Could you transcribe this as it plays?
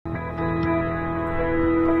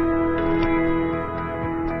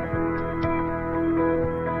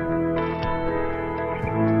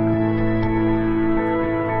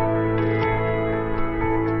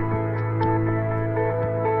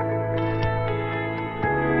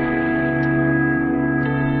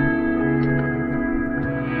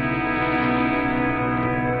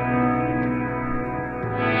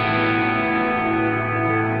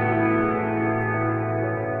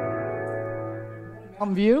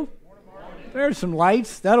Mountain View? There's some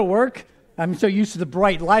lights. That'll work. I'm so used to the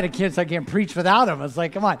bright light, I can't preach without them. It's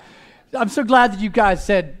like, come on. I'm so glad that you guys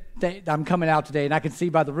said that I'm coming out today, and I can see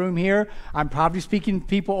by the room here, I'm probably speaking to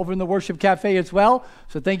people over in the Worship Cafe as well.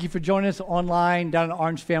 So thank you for joining us online down in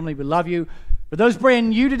Orange family. We love you. For those brand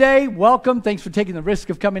new today, welcome. Thanks for taking the risk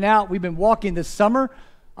of coming out. We've been walking this summer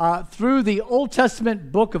through the Old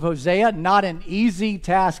Testament book of Hosea. Not an easy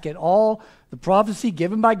task at all. The prophecy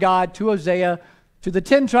given by God to Hosea to the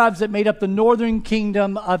 10 tribes that made up the northern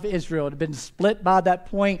kingdom of Israel. It had been split by that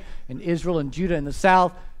point in Israel and Judah in the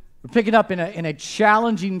south. We're picking up in a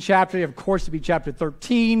challenging chapter, of course, to be chapter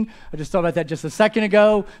 13. I just thought about that just a second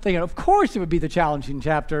ago, thinking, of course, it would be the challenging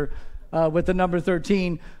chapter with the number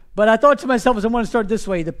 13. But I thought to myself, as I want to start this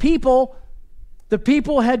way, the people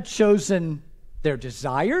had chosen their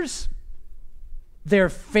desires, their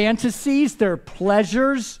fantasies, their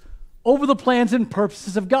pleasures over the plans and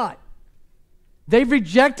purposes of God. They've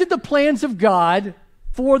rejected the plans of God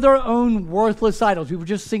for their own worthless idols. We were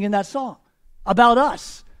just singing that song about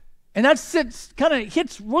us. And that kind of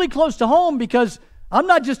hits really close to home, because I'm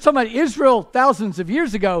not just talking about Israel thousands of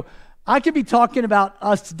years ago. I could be talking about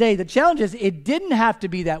us today. The challenge is it didn't have to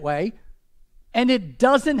be that way, and it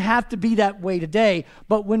doesn't have to be that way today.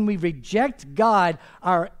 But when we reject God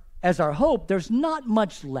as our hope, there's not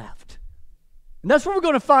much left. And that's what we're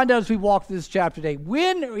going to find out as we walk through this chapter today.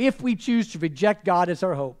 When or if we choose to reject God as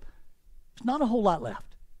our hope, there's not a whole lot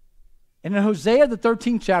left. And in Hosea, the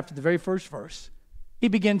 13th chapter, the very first verse, he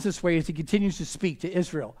begins this way as he continues to speak to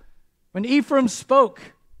Israel. When Ephraim spoke,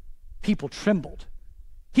 people trembled.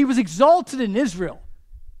 He was exalted in Israel,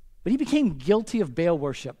 but he became guilty of Baal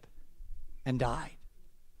worship and died.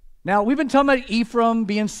 Now, we've been talking about Ephraim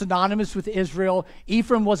being synonymous with Israel.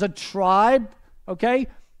 Ephraim was a tribe, okay?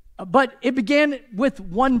 But it began with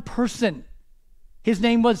one person. His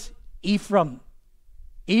name was Ephraim.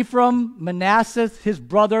 Ephraim, Manasseh, his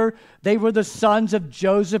brother, they were the sons of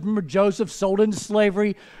Joseph. Remember, Joseph sold into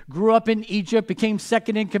slavery, grew up in Egypt, became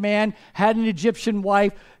second in command, had an Egyptian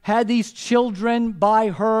wife, had these children by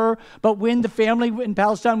her. But when the family in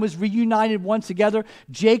Palestine was reunited once together,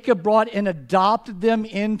 Jacob brought and adopted them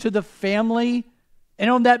into the family. And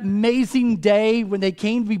on that amazing day when they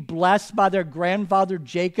came to be blessed by their grandfather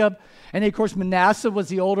Jacob, and of course Manasseh was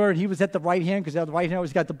the older, and he was at the right hand, because the right hand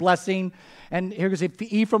always got the blessing. And here goes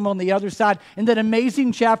Ephraim on the other side. And that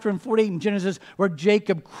amazing chapter in 48 in Genesis where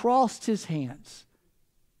Jacob crossed his hands,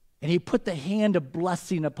 and he put the hand of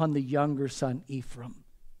blessing upon the younger son Ephraim.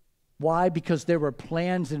 Why? Because there were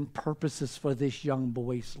plans and purposes for this young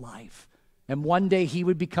boy's life. And one day he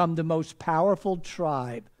would become the most powerful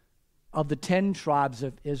tribe of the 10 tribes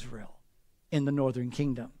of Israel in the northern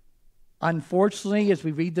kingdom. Unfortunately, as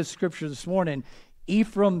we read the scripture this morning,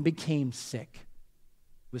 Ephraim became sick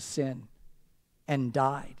with sin and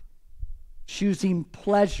died, choosing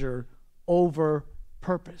pleasure over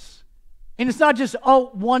purpose. And it's not just,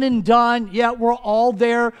 one and done. Yeah, we're all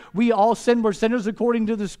there. We all sin. We're sinners according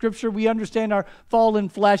to the scripture. We understand our fallen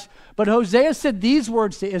flesh. But Hosea said these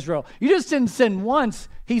words to Israel. You just didn't sin once.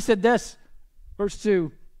 He said this, verse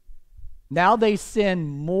 2, now they sin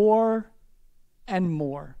more and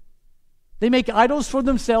more. They make idols for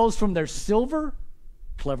themselves from their silver,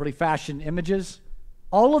 cleverly fashioned images,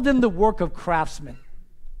 all of them the work of craftsmen.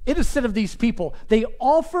 It is said of these people, they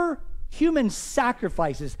offer human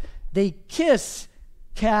sacrifices. They kiss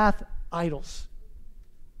calf idols.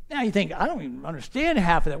 Now you think, I don't even understand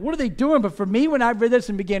half of that. What are they doing? But for me, when I read this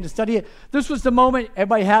and began to study it, this was the moment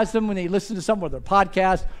everybody has them when they listen to some of their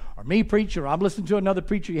podcasts, or me preach, or I'm listening to another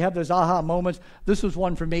preacher. You have those aha moments. This was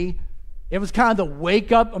one for me. It was kind of the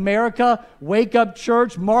wake up America, wake up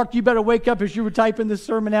church. Mark, you better wake up as you were typing this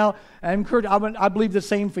sermon out. And Kurt, I believe the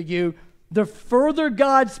same for you. The further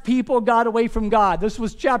God's people got away from God, this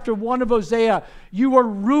was chapter 1 of Hosea, you were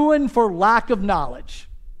ruined for lack of knowledge.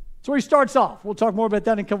 That's where he starts off. We'll talk more about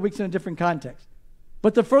that in a couple weeks in a different context.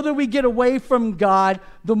 But the further we get away from God,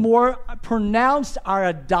 the more pronounced our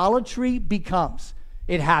idolatry becomes.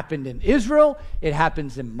 It happened in Israel. It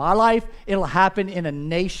happens in my life. It'll happen in a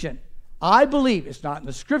nation. I believe it's not in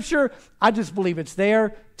the scripture. I just believe it's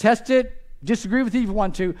there. Test it. Disagree with it if you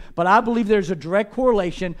want to. But I believe there's a direct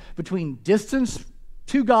correlation between distance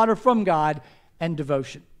to God or from God and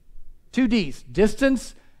devotion. 2 D's,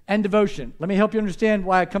 distance and devotion. Let me help you understand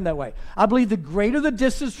why I come that way. I believe the greater the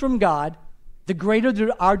distance from God, the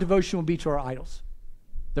greater our devotion will be to our idols.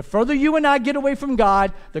 The further you and I get away from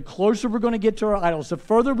God, the closer we're going to get to our idols. The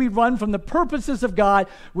further we run from the purposes of God,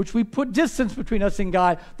 which we put distance between us and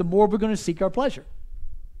God, the more we're going to seek our pleasure.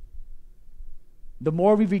 The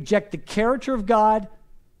more we reject the character of God,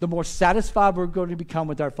 the more satisfied we're going to become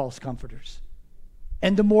with our false comforters.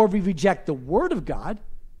 And the more we reject the word of God,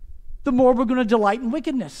 the more we're going to delight in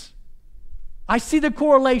wickedness. I see the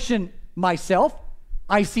correlation myself.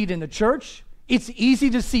 I see it in the church. It's easy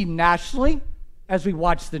to see nationally as we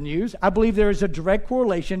watch the news. I believe there is a direct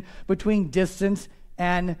correlation between distance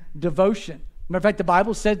and devotion. Matter of fact, the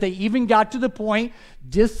Bible said they even got to the point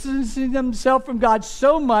distancing themselves from God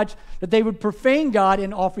so much that they would profane God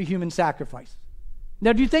and offer human sacrifice.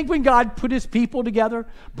 Now, do you think when God put his people together,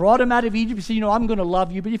 brought them out of Egypt, he said, I'm going to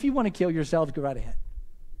love you, but if you want to kill yourselves, go right ahead?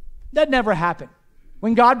 That never happened.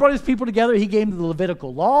 When God brought his people together, he gave them the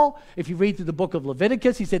Levitical law. If you read through the book of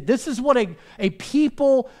Leviticus, he said, this is what a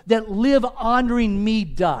people that live honoring me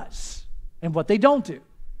does and what they don't do.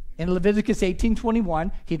 In Leviticus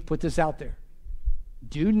 18:21, he'd put this out there.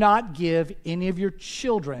 Do not give any of your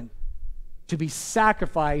children to be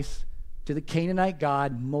sacrificed to the Canaanite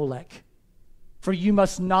god Molech. For you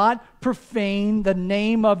must not profane the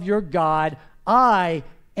name of your God. I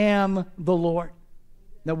am the Lord.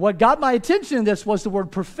 Now, what got my attention in this was the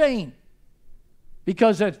word profane,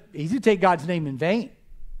 because it's easy to take God's name in vain.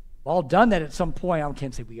 We've all done that at some point. I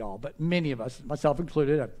can't say we all, but many of us, myself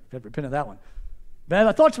included, I've repented of that one. But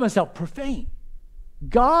I thought to myself, profane.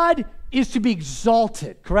 God is to be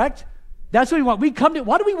exalted, correct? That's what we want. We come to,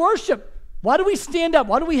 why do we worship? Why do we stand up?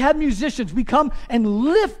 Why do we have musicians? We come and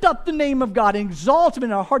lift up the name of God and exalt him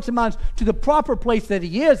in our hearts and minds to the proper place that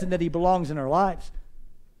he is and that he belongs in our lives.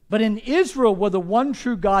 But in Israel, where the one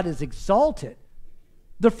true God is exalted,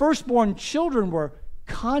 the firstborn children were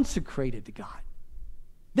consecrated to God.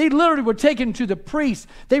 They literally were taken to the priest.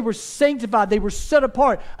 They were sanctified. They were set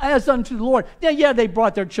apart as unto the Lord. Now, yeah, they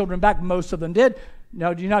brought their children back. Most of them did.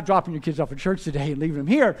 No, you're not dropping your kids off at church today and leaving them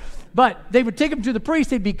here. But they would take them to the priest.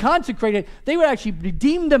 They'd be consecrated. They would actually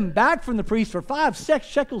redeem them back from the priest for 5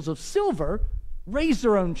 shekels of silver, raise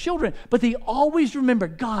their own children. But they always remember,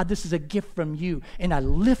 God, this is a gift from you, and I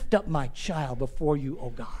lift up my child before you,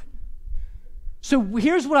 oh God. So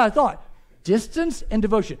here's what I thought. Distance and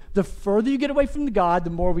devotion. The further you get away from the God, the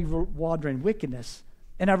more we wander in wickedness.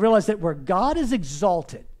 And I realized that where God is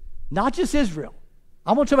exalted, not just Israel,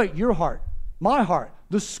 I want to talk about your heart, my heart,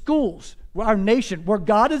 the schools, our nation, where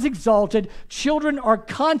God is exalted, children are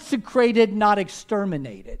consecrated, not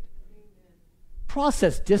exterminated.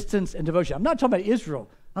 Process distance and devotion. I'm not talking about Israel.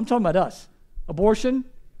 I'm talking about us. Abortion,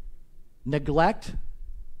 neglect.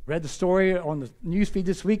 Read the story on the news feed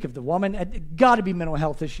this week of the woman. It got to be mental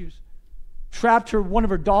health issues. Trapped one of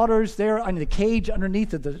her daughters there in the cage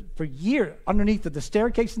underneath underneath the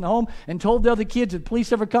staircase in the home, and told the other kids if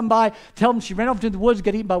police ever come by, tell them she ran off into the woods,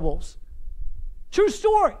 got eaten by wolves. True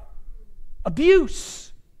story.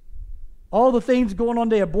 Abuse. All the things going on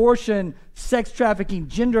today: abortion, sex trafficking,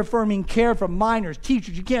 gender-affirming care for minors,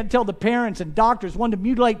 teachers. You can't tell the parents and doctors want to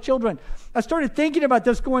mutilate children. I started thinking about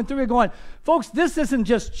this, going through it, going, folks, this isn't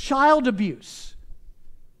just child abuse.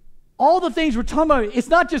 All the things we're talking about, it's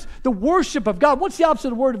not just the worship of God. What's the opposite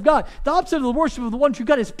of the word of God? The opposite of the worship of the one true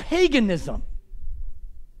God is paganism.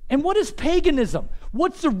 And what is paganism?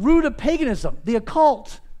 What's the root of paganism? The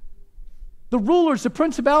occult. The rulers, the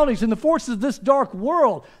principalities, and the forces of this dark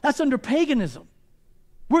world. That's under paganism.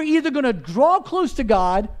 We're either going to draw close to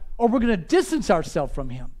God or we're going to distance ourselves from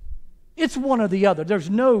him. It's one or the other. There's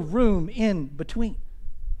no room in between.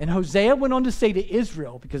 And Hosea went on to say to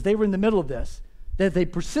Israel, because they were in the middle of this, that if they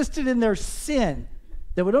persisted in their sin,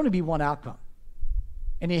 there would only be one outcome.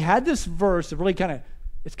 And he had this verse that really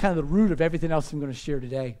it's kind of the root of everything else I'm going to share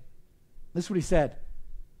today. This is what he said.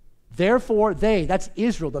 Therefore they, that's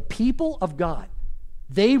Israel, the people of God,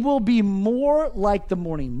 they will be more like the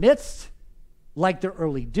morning mist, like the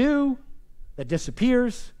early dew that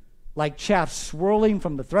disappears, like chaff swirling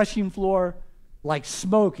from the threshing floor, like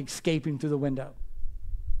smoke escaping through the window.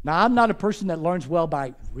 Now, I'm not a person that learns well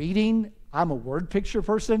by reading. I'm a word picture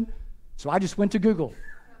person, so I just went to Google.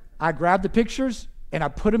 I grabbed the pictures, and I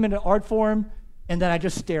put them in an art form, and then I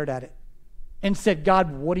just stared at it and said,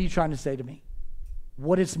 God, what are you trying to say to me?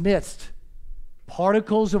 What is mist?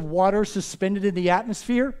 Particles of water suspended in the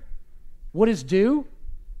atmosphere? What is dew?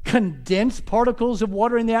 Condensed particles of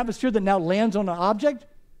water in the atmosphere that now lands on an object?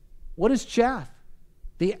 What is chaff?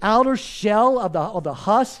 The outer shell of the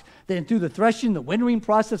husk, then through the threshing, the wintering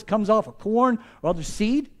process comes off a corn or other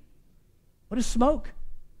seed? What is smoke?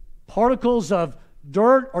 Particles of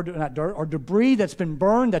dirt, or not dirt, or debris that's been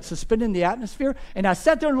burned, that's suspended in the atmosphere. And I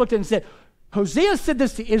sat there and looked at it and said, Hosea said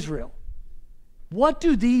this to Israel. What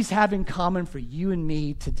do these have in common for you and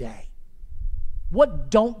me today?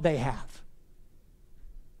 What don't they have?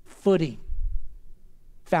 Footing,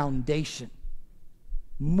 foundation,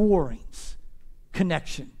 moorings,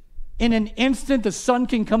 connection. In an instant, the sun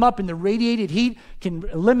can come up and the radiated heat can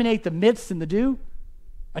eliminate the mist and the dew.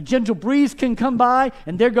 A gentle breeze can come by,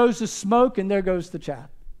 and there goes the smoke, and there goes the chaff.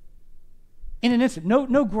 In an instant,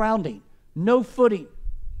 no grounding, no footing.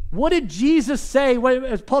 What did Jesus say?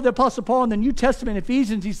 As Paul, the Apostle Paul in the New Testament,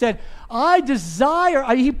 Ephesians, he said,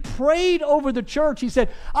 he prayed over the church. He said,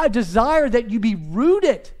 I desire that you be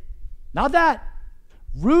rooted, not that,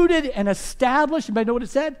 rooted and established, you might know what it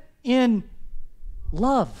said, in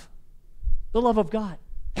love, the love of God.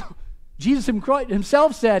 Jesus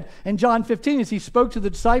himself said in John 15, as he spoke to the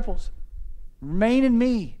disciples, remain in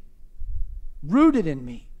me, rooted in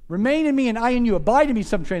me. Remain in me and I in you. Abide in me,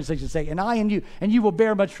 some translations say, and I in you. And you will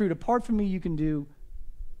bear much fruit. Apart from me, you can do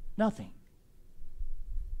nothing.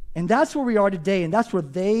 And that's where we are today, and that's where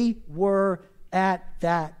they were at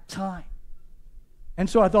that time. And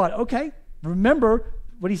so I thought, okay, remember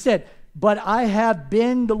what he said. But I have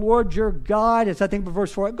been the Lord your God. It's, I think,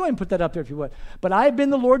 verse 4. Go ahead and put that up there if you would. But I have been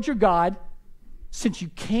the Lord your God since you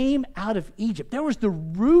came out of Egypt. There was the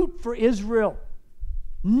root for Israel.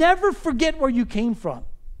 Never forget where you came from.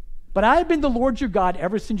 But I have been the Lord your God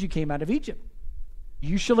ever since you came out of Egypt.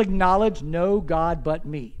 You shall acknowledge no God but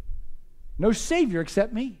me. No Savior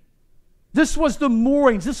except me. This was the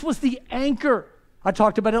moorings. This was the anchor. I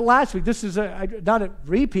talked about it last week. This is not a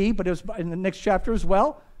repeat, but it was in the next chapter as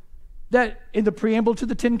well. That in the preamble to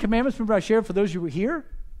the Ten Commandments, remember I shared for those who were here?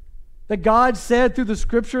 That God said through the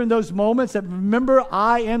scripture in those moments that remember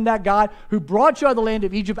I am that God who brought you out of the land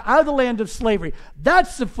of Egypt, out of the land of slavery.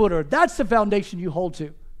 That's the footer. That's the foundation you hold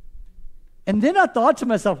to. And then I thought to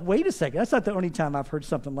myself, wait a second, that's not the only time I've heard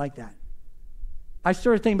something like that. I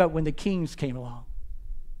started thinking about when the kings came along.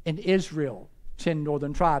 In Israel, 10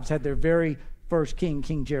 northern tribes had their very first king,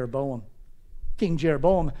 King Jeroboam. King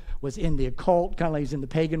Jeroboam was in the occult, kind of like he's in the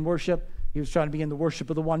pagan worship. He was trying to be in the worship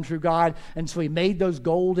of the one true God. And so he made those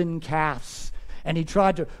golden calves. And he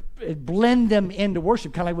tried to blend them into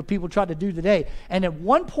worship, kind of like what people try to do today. And at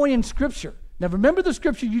one point in Scripture, now remember the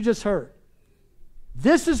Scripture you just heard.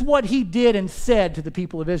 This is what he did and said to the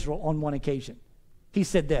people of Israel on one occasion. He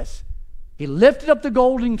said this. He lifted up the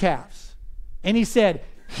golden calves and he said,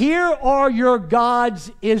 here are your gods,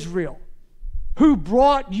 Israel, who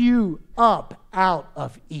brought you up out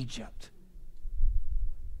of Egypt.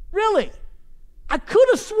 Really? I could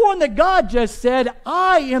have sworn that God just said,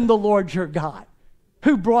 I am the Lord your God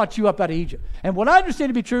who brought you up out of Egypt. And what I understand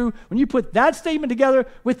to be true, when you put that statement together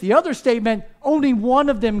with the other statement, only one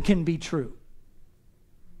of them can be true.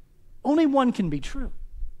 Only one can be true.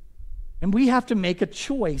 And we have to make a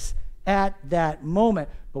choice at that moment.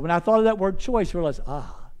 But when I thought of that word choice, I realized,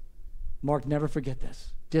 Mark, never forget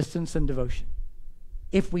this. Distance and devotion.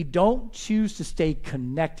 If we don't choose to stay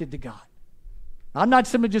connected to God. I'm not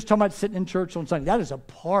simply just talking about sitting in church on Sunday. That is a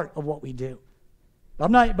part of what we do.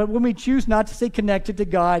 But when we choose not to stay connected to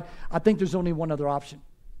God, I think there's only one other option.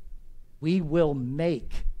 We will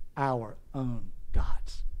make our own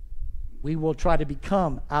gods. We will try to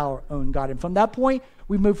become our own God. And from that point,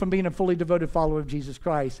 we move from being a fully devoted follower of Jesus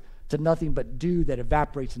Christ to nothing but dew that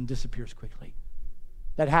evaporates and disappears quickly.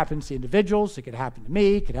 That happens to individuals. It could happen to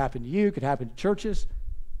me. It could happen to you. It could happen to churches.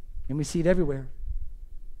 And we see it everywhere.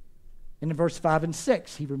 And in verse 5 and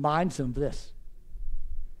 6, he reminds them of this.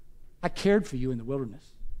 I cared for you in the wilderness,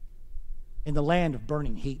 in the land of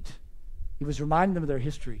burning heat. He was reminding them of their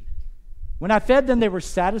history. When I fed them, they were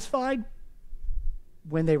satisfied.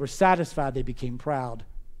 When they were satisfied, they became proud,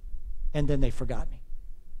 and then they forgot me.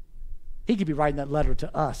 He could be writing that letter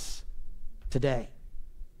to us today.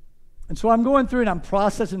 And so I'm going through and I'm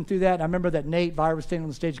processing through that. And I remember that Nate Vire was standing on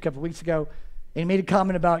the stage a couple of weeks ago, and he made a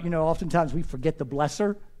comment about, oftentimes we forget the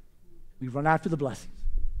blesser. We run after the blessings.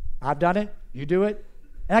 I've done it. You do it.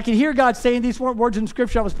 And I can hear God saying these weren't words in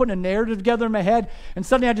Scripture. I was putting a narrative together in my head, and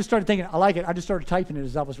suddenly I just started thinking, I like it. I just started typing it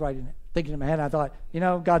as I was writing it, thinking in my head. And I thought,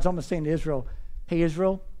 God's almost saying to Israel, hey,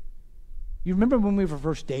 Israel, you remember when we were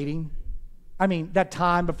first dating? I mean, that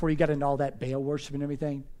time before you got into all that Baal worship and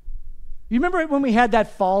everything? You remember when we had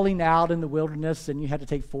that falling out in the wilderness and you had to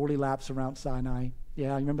take 40 laps around Sinai? Yeah,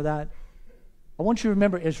 you remember that? I want you to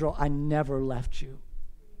remember, Israel, I never left you.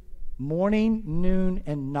 Morning, noon,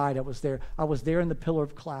 and night I was there. I was there in the pillar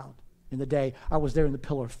of cloud in the day. I was there in the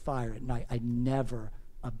pillar of fire at night. I never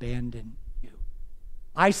abandoned you.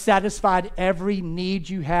 I satisfied every need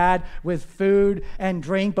you had with food and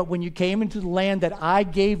drink, but when you came into the land that I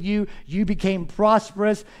gave you, you became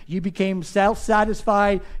prosperous, you became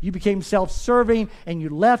self-satisfied, you became self-serving, and you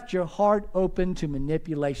left your heart open to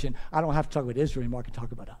manipulation. I don't have to talk about Israel anymore. I can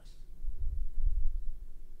talk about us.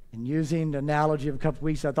 And using the analogy of a couple of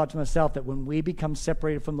weeks, I thought to myself that when we become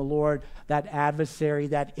separated from the Lord, that adversary,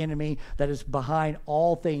 that enemy that is behind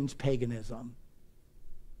all things paganism,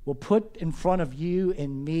 will put in front of you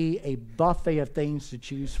and me a buffet of things to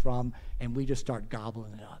choose from, and we just start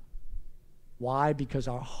gobbling it up. Why? Because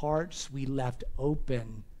our hearts we left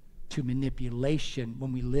open to manipulation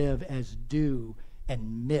when we live as dew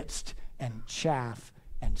and mist and chaff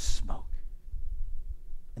and smoke.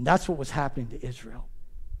 And that's what was happening to Israel.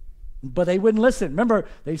 But they wouldn't listen. Remember,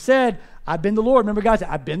 they said, I've been the Lord. Remember, God said,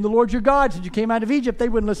 I've been the Lord your God since you came out of Egypt. They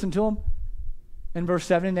wouldn't listen to him. In verse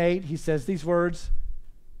 7 and 8, he says these words.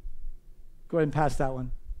 Go ahead and pass that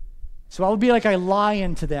one. So I will be like a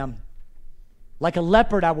lion to them. Like a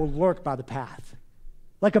leopard, I will lurk by the path.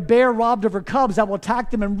 Like a bear robbed of her cubs, I will attack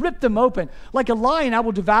them and rip them open. Like a lion, I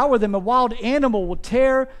will devour them. A wild animal will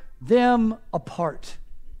tear them apart.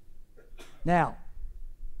 Now,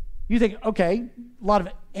 you think, okay, a lot of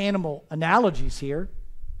animal analogies here.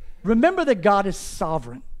 Remember that God is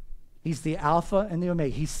sovereign. He's the Alpha and the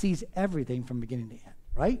Omega. He sees everything from beginning to end,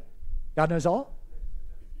 right? God knows all.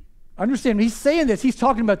 Understand, when he's saying this, he's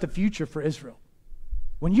talking about the future for Israel.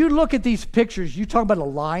 When you look at these pictures, you talk about a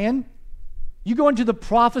lion. You go into the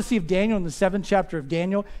prophecy of Daniel in the 7th chapter of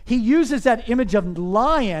Daniel. He uses that image of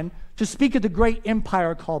lion to speak of the great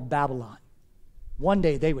empire called Babylon. One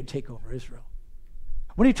day they would take over Israel.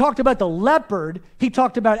 When he talked about the leopard, he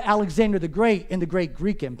talked about Alexander the Great in the great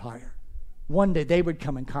Greek Empire. One day they would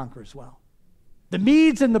come and conquer as well. The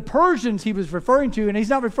Medes and the Persians he was referring to, and he's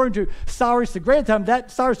not referring to Cyrus the Great at the time,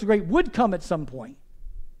 that Cyrus the Great would come at some point.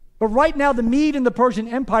 But right now the Mede and the Persian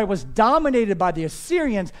Empire was dominated by the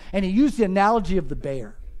Assyrians, and he used the analogy of the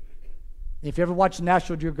bear. If you ever watch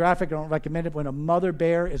National Geographic, I don't recommend it, when a mother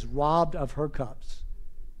bear is robbed of her cubs.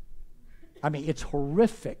 I mean, it's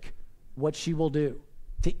horrific what she will do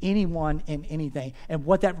to anyone and anything. And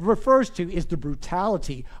what that refers to is the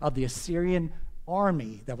brutality of the Assyrian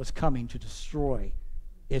army that was coming to destroy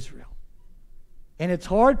Israel. And it's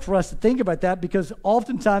hard for us to think about that because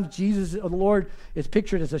oftentimes Jesus, the Lord, is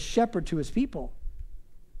pictured as a shepherd to his people.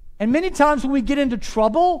 And many times when we get into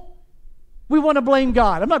trouble, we want to blame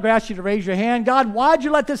God. I'm not going to ask you to raise your hand. God, why'd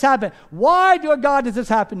you let this happen? Why, dear God, does this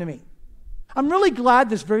happen to me? I'm really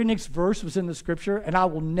glad this very next verse was in the scripture, and I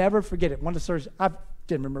will never forget it. One of the stories, I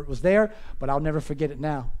didn't remember it was there, but I'll never forget it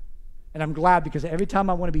now. And I'm glad because every time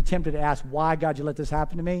I want to be tempted to ask, why, God, you let this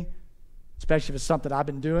happen to me, especially if it's something I've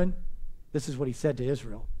been doing, this is what he said to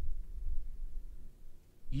Israel.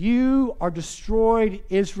 You are destroyed,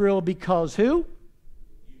 Israel, because who?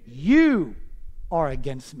 You are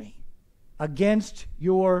against me, against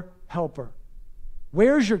your helper.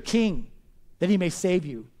 Where's your king that he may save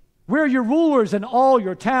you? Where are your rulers in all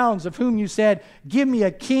your towns of whom you said, give me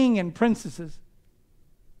a king and princesses?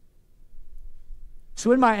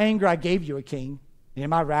 So in my anger I gave you a king, and in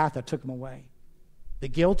my wrath I took him away. The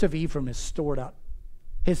guilt of Ephraim is stored up.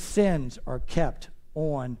 His sins are kept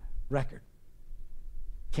on record.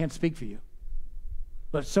 Can't speak for you.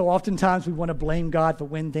 But so oftentimes we want to blame God for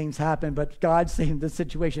when things happen, but God's saying in this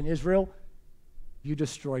situation, Israel, you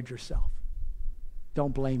destroyed yourself.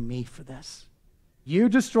 Don't blame me for this. You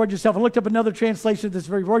destroyed yourself. I looked up another translation of this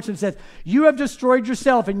very verse and it says, you have destroyed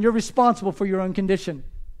yourself and you're responsible for your own condition.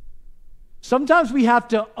 Sometimes we have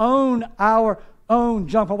to own our own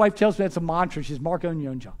junk. My wife tells me that's a mantra. She says, Mark, own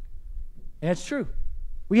your own junk. And it's true.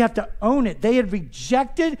 We have to own it. They had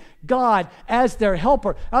rejected God as their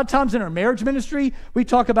helper. A lot of times in our marriage ministry, we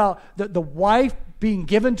talk about the wife being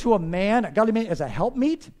given to a man, a godly man, as a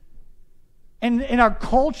helpmeet. And in our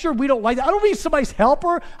culture, we don't like that. I don't be somebody's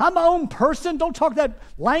helper. I'm my own person. Don't talk that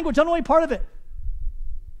language. I don't want any part of it.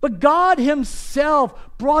 But God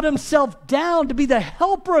himself brought himself down to be the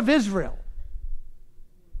helper of Israel.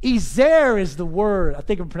 Ezer is the word. I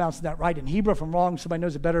think I'm pronouncing that right in Hebrew. If I'm wrong, somebody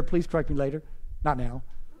knows it better, please correct me later. Not now.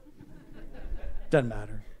 Doesn't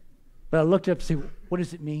matter. But I looked it up to see, what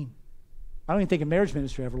does it mean? I don't even think in marriage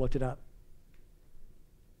ministry I ever looked it up.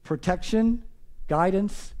 Protection,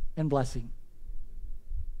 guidance, and blessing.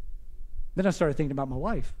 Then I started thinking about my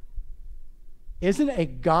wife. Isn't a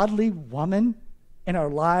godly woman in our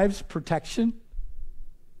lives protection,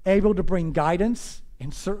 able to bring guidance,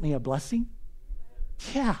 and certainly a blessing?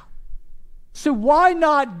 Yeah. So why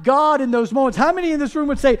not God in those moments? How many in this room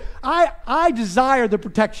would say, I desire the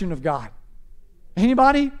protection of God?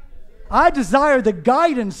 Anybody? I desire the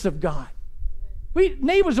guidance of God.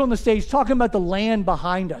 Neighbors on the stage talking about the land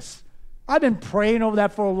behind us. I've been praying over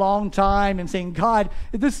that for a long time and saying, God,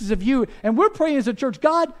 this is of you. And we're praying as a church,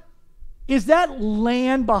 God, is that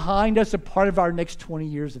land behind us a part of our next 20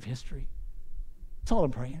 years of history? That's all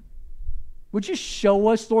I'm praying. Would you show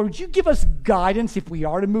us, Lord, would you give us guidance if we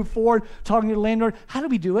are to move forward, talking to the landlord? How do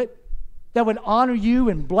we do it? That would honor you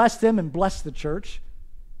and bless them and bless the church.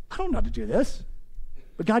 I don't know how to do this.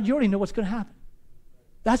 But God, you already know what's going to happen.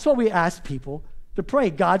 That's what we ask people to pray.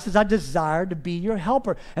 God says, I desire to be your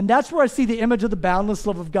helper. And that's where I see the image of the boundless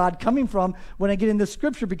love of God coming from when I get into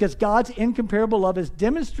Scripture, because God's incomparable love is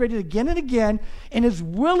demonstrated again and again in his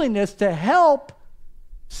willingness to help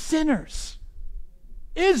sinners.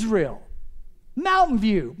 Israel, Mountain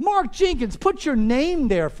View, Mark Jenkins, put your name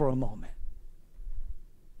there for a moment.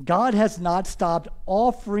 God has not stopped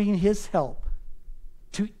offering his help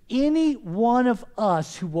to any one of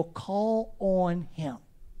us who will call on him.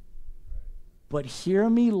 But hear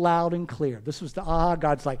me loud and clear. This was the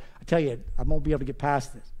God's like, I tell you, I won't be able to get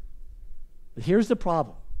past this. But here's the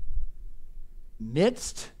problem.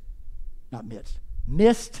 Mist,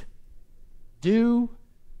 dew,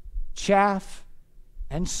 chaff,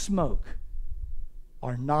 and smoke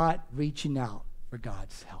are not reaching out for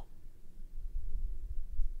God's help.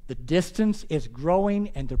 The distance is growing,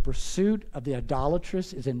 and the pursuit of the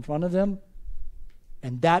idolatrous is in front of them,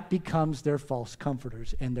 and that becomes their false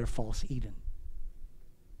comforters and their false Eden.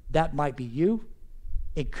 That might be you.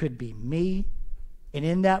 It could be me. And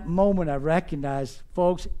in that moment, I recognize,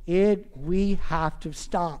 folks, we have to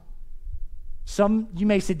stop. You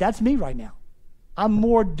may say, that's me right now. I'm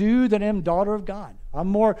more dew than I am daughter of God. I'm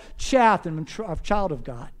more chaff than I'm a child of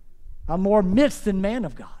God. I'm more mist than man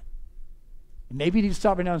of God. And maybe you need to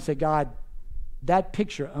stop right now and say, God, that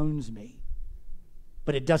picture owns me,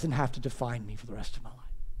 but it doesn't have to define me for the rest of my life.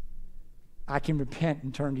 I can repent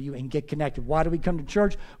and turn to you and get connected. Why do we come to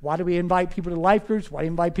church? Why do we invite people to life groups? Why do we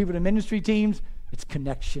invite people to ministry teams? It's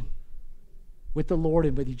connection with the Lord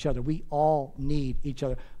and with each other. We all need each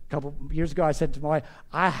other. A couple years ago, I said to my wife,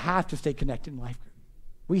 I have to stay connected in life group.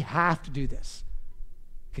 We have to do this.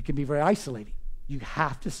 It can be very isolating. You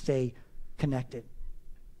have to stay connected.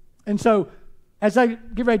 And so, as I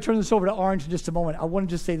get ready to turn this over to Orange in just a moment, I want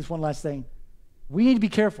to just say this one last thing. We need to be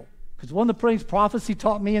careful, because one of the things prophecy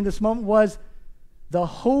taught me in this moment was the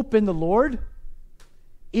hope in the Lord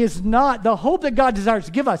is not, the hope that God desires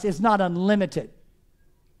to give us is not unlimited.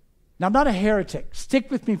 Now, I'm not a heretic. Stick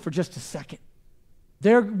with me for just a second.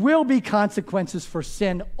 There will be consequences for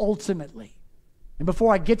sin ultimately. And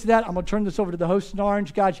before I get to that, I'm going to turn this over to the host in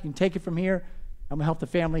Orange. Guys, you can take it from here. I'm going to help the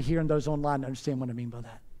family here and those online to understand what I mean by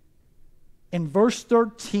that. In verse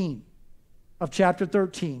 13 of chapter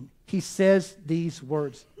 13, he says these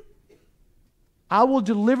words. I will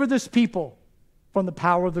deliver this people from the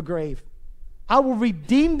power of the grave. I will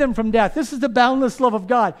redeem them from death. This is the boundless love of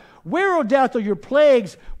God. Where, O death, are your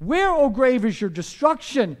plagues? Where, O grave, is your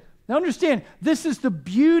destruction? Now understand, this is the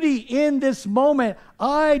beauty in this moment.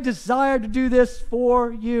 I desire to do this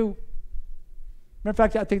for you. Matter of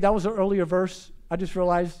fact, I think that was an earlier verse. I just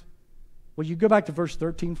realized. Will you go back to verse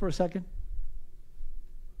 13 for a second?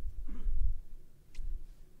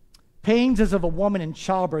 Pains as of a woman in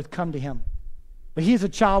childbirth come to him, but he is a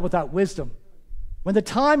child without wisdom. When the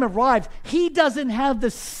time arrives, he doesn't have the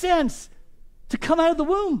sense to come out of the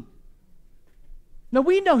womb. Now,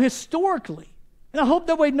 we know historically, and I hope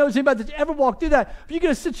nobody knows anybody that's ever walked through that. If you get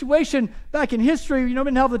a situation back in history, we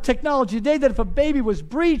didn't have the technology today, that if a baby was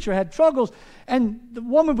breached or had struggles, and the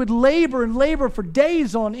woman would labor and labor for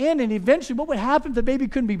days on end, and eventually what would happen if the baby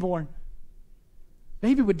couldn't be born?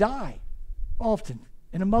 Baby would die often,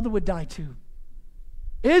 and a mother would die too.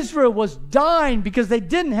 Israel was dying because they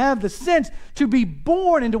didn't have the sense to be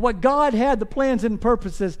born into what God had the plans and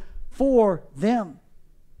purposes for them.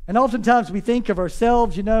 And oftentimes we think of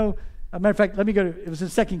ourselves, as a matter of fact, let me go to, it was in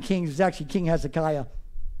 2 Kings, it was actually King Hezekiah.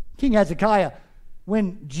 King Hezekiah,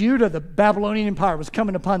 when Judah, the Babylonian Empire, was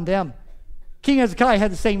coming upon them, King Hezekiah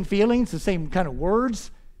had the same feelings, the same kind of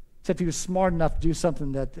words, except he was smart enough to do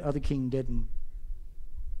something that the other king didn't.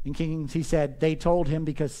 In Kings, he said, they told him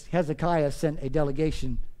because Hezekiah sent a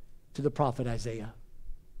delegation to the prophet Isaiah.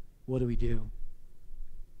 What do we do?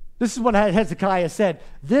 This is what Hezekiah said.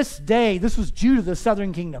 This day, this was Judah, the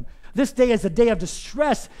southern kingdom. This day is a day of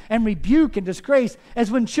distress and rebuke and disgrace, as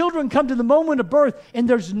when children come to the moment of birth and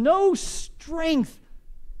there's no strength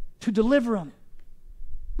to deliver them.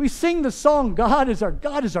 We sing the song, God is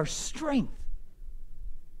our strength.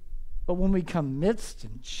 But when we come mist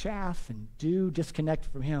and chaff and dew,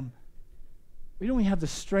 disconnected from him, we don't even have the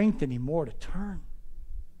strength anymore to turn.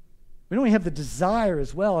 We don't even have the desire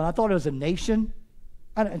as well. And I thought it was a nation.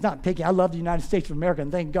 It's not picking. I love the United States of America,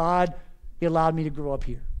 and thank God he allowed me to grow up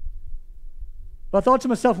here. But I thought to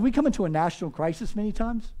myself, when we come into a national crisis many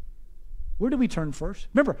times, where do we turn first?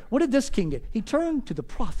 Remember, what did this king get? He turned to the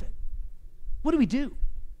prophet. What do we do?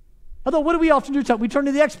 I thought, what do we often do? We turn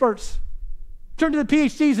to the experts. Turn to the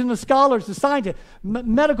PhDs and the scholars, the scientists,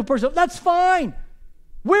 medical personnel. That's fine.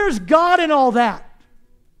 Where's God in all that?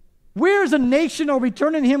 Where's a nation? Are we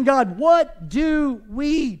turning to him, God? What do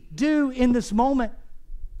we do in this moment?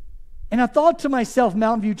 And I thought to myself,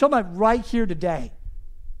 Mountain View, talking about right here today,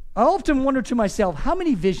 I often wonder to myself, how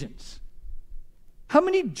many visions, how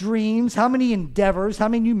many dreams, how many endeavors, how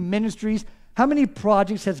many new ministries, how many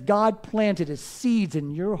projects has God planted as seeds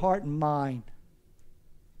in your heart and mind,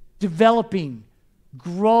 developing,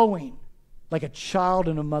 growing like a child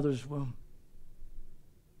in a mother's womb?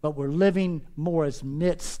 But we're living more as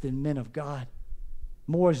myths than men of God,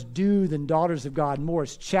 more as dew than daughters of God, more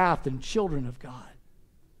as chaff than children of God.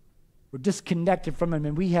 We're disconnected from Him,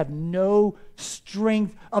 and we have no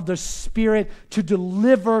strength of the Spirit to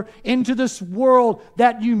deliver into this world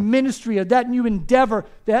that new ministry or that new endeavor,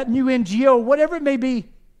 that new NGO, whatever it may be.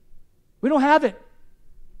 We don't have it.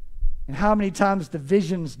 And how many times the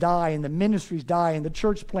visions die, and the ministries die, and the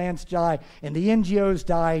church plants die, and the NGOs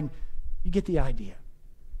die, and you get the idea.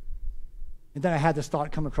 And then I had this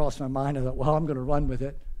thought come across my mind. I thought, well, I'm going to run with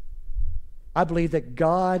it. I believe that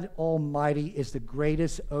God Almighty is the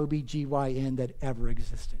greatest OBGYN that ever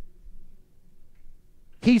existed.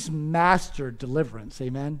 He's mastered deliverance,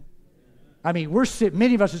 amen? I mean,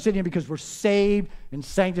 many of us are sitting here because we're saved and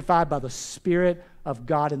sanctified by the Spirit of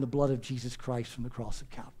God and the blood of Jesus Christ from the cross of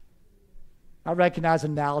Calvary. I recognize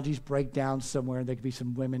analogies break down somewhere, and there could be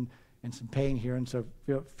some women and some pain here, and so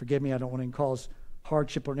forgive me, I don't want to cause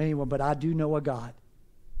hardship on anyone, but I do know a God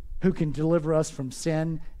who can deliver us from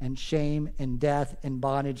sin and shame and death and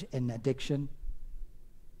bondage and addiction.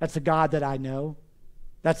 That's a God that I know.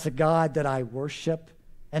 That's a God that I worship.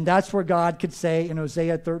 And that's where God could say in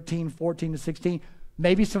Hosea 13, 14 to 16,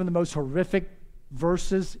 maybe some of the most horrific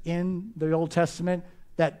verses in the Old Testament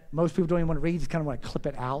that most people don't even want to read, just kind of want to clip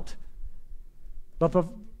it out. But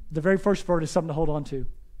the very first verse is something to hold on to.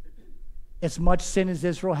 As much sin as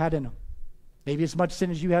Israel had in them, maybe as much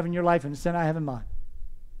sin as you have in your life and the sin I have in mine,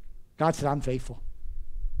 God said, I'm faithful.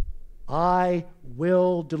 I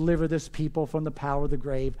will deliver this people from the power of the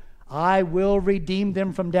grave. I will redeem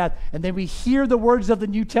them from death. And then we hear the words of the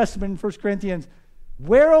New Testament in 1 Corinthians.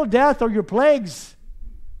 Where, O death, are your plagues?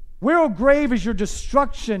 Where, O grave, is your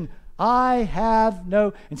destruction? I have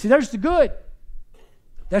no... And see, there's the good.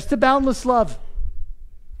 That's the boundless love.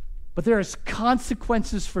 But there is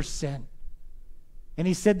consequences for sin. And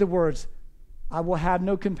he said the words, I will have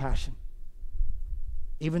no compassion.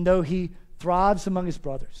 Even though he thrives among his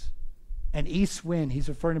brothers. An east wind, he's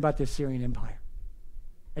referring about the Assyrian Empire.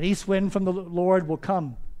 An east wind from the Lord will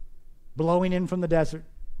come, blowing in from the desert.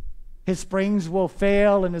 His springs will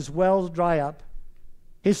fail and his wells dry up.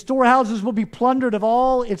 His storehouses will be plundered of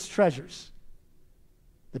all its treasures.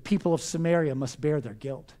 The people of Samaria must bear their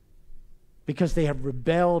guilt because they have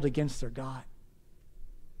rebelled against their God.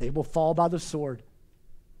 They will fall by the sword.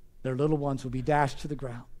 Their little ones will be dashed to the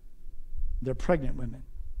ground. Their pregnant women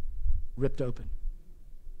ripped open.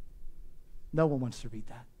 No one wants to read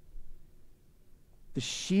that. The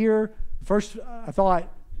sheer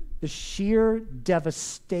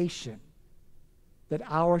devastation that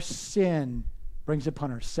our sin brings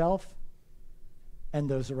upon ourselves and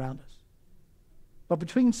those around us. But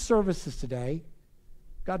between services today,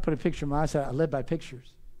 God put a picture in my eyes. I live by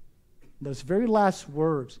pictures. Those very last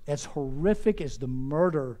words, as horrific as the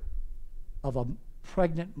murder of a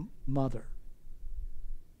pregnant mother,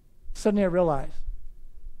 suddenly I realized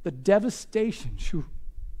the devastation,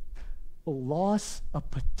 the loss of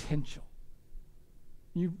potential.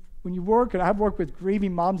 When you work, and I've worked with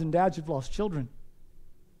grieving moms and dads who've lost children.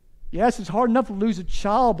 Yes, it's hard enough to lose a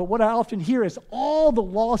child, but what I often hear is all the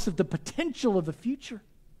loss of the potential of the future.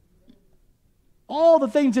 All the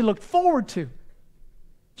things they look forward to.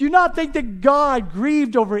 Do you not think that God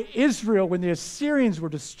grieved over Israel when the Assyrians were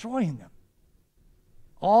destroying them?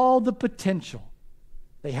 All the potential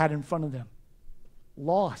they had in front of them,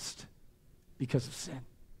 lost because of sin.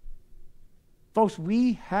 Folks,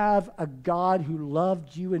 we have a God who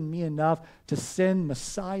loved you and me enough to send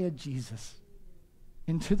Messiah Jesus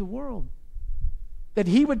into the world. That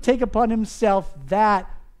he would take upon himself that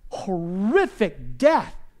horrific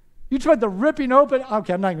death. You talk about the ripping open.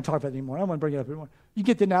 Okay, I'm not even talking about it anymore. I don't want to bring it up anymore. You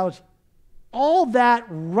get the analogy. All that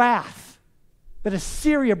wrath that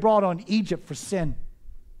Assyria brought on Egypt for sin,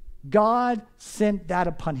 God sent that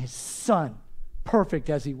upon his son, perfect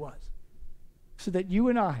as he was, so that you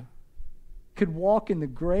and I could walk in the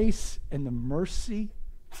grace and the mercy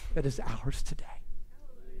that is ours today.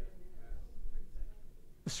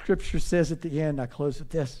 The scripture says at the end, I close with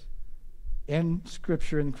this, in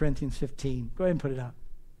scripture in Corinthians 15, go ahead and put it up.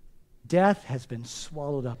 Death has been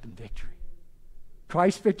swallowed up in victory.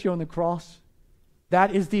 Christ's victory on the cross,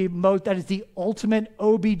 that is the ultimate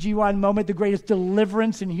OBGYN moment, the greatest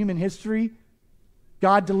deliverance in human history.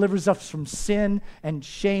 God delivers us from sin and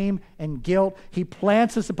shame and guilt. He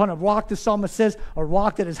plants us upon a rock, the psalmist says, a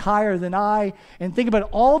rock that is higher than I. And think about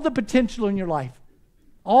all the potential in your life,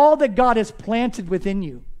 all that God has planted within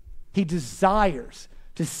you. He desires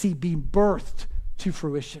to see be birthed to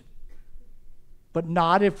fruition. But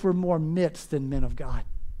not if we're more midst than men of God.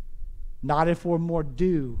 Not if we're more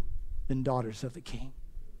due than daughters of the King.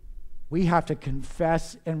 We have to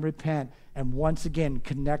confess and repent and once again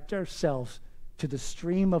connect ourselves to the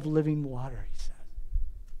stream of living water, he says,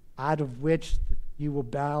 out of which you will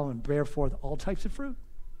bow and bear forth all types of fruit.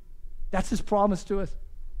 That's his promise to us.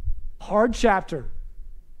 Hard chapter,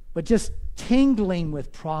 but just tingling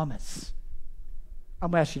with promise. I'm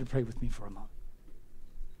going to ask you to pray with me for a moment.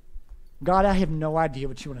 God, I have no idea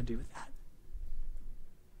what you want to do with that.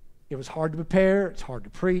 It was hard to prepare. It's hard to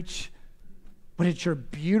preach. But it's your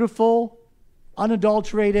beautiful,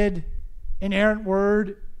 unadulterated, inerrant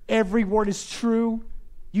word. Every word is true.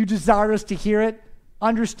 You desire us to hear it,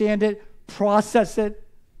 understand it, process it.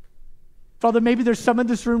 Father, maybe there's some in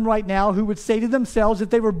this room right now who would say to themselves, if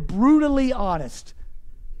they were brutally honest,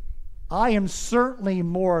 I am certainly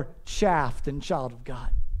more chaff than child of God.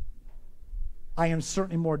 I am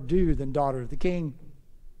certainly more due than daughter of the King.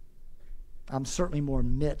 I'm certainly more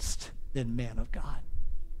midst than man of God.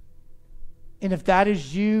 And if that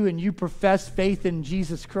is you and you profess faith in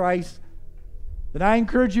Jesus Christ, then I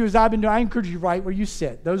encourage you, as I've been doing, I encourage you right where you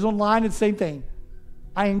sit. Those online, it's the same thing.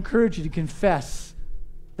 I encourage you to confess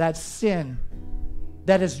that sin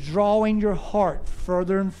that is drawing your heart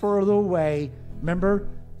further and further away. Remember,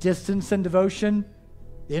 distance and devotion.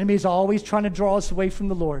 The enemy is always trying to draw us away from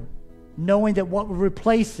the Lord, knowing that what will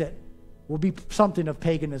replace it will be something of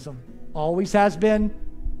paganism. Always has been,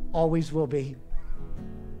 always will be.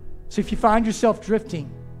 So if you find yourself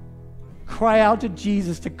drifting, cry out to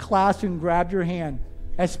Jesus to clasp and grab your hand.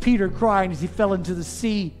 As Peter cried as he fell into the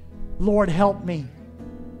sea, Lord, help me,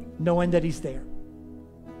 knowing that he's there.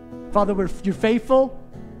 Father, if you're faithful,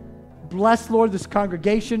 bless, Lord, this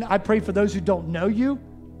congregation. I pray for those who don't know you.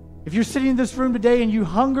 If you're sitting in this room today and you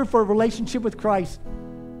hunger for a relationship with Christ,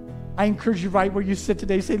 I encourage you right where you sit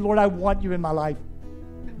today. Say, Lord, I want you in my life.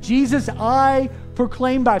 Jesus, I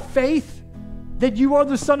proclaim by faith that you are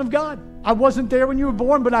the Son of God. I wasn't there when you were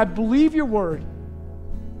born, but I believe your word.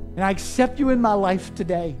 And I accept you in my life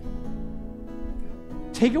today.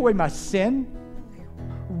 Take away my sin.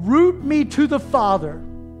 Root me to the Father.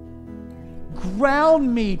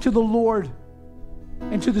 Ground me to the Lord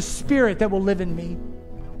and to the Spirit that will live in me.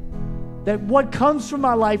 That what comes from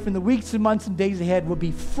my life in the weeks and months and days ahead will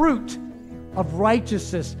be fruit of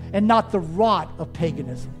righteousness and not the rot of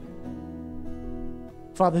paganism.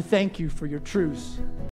 Father, thank you for your truths.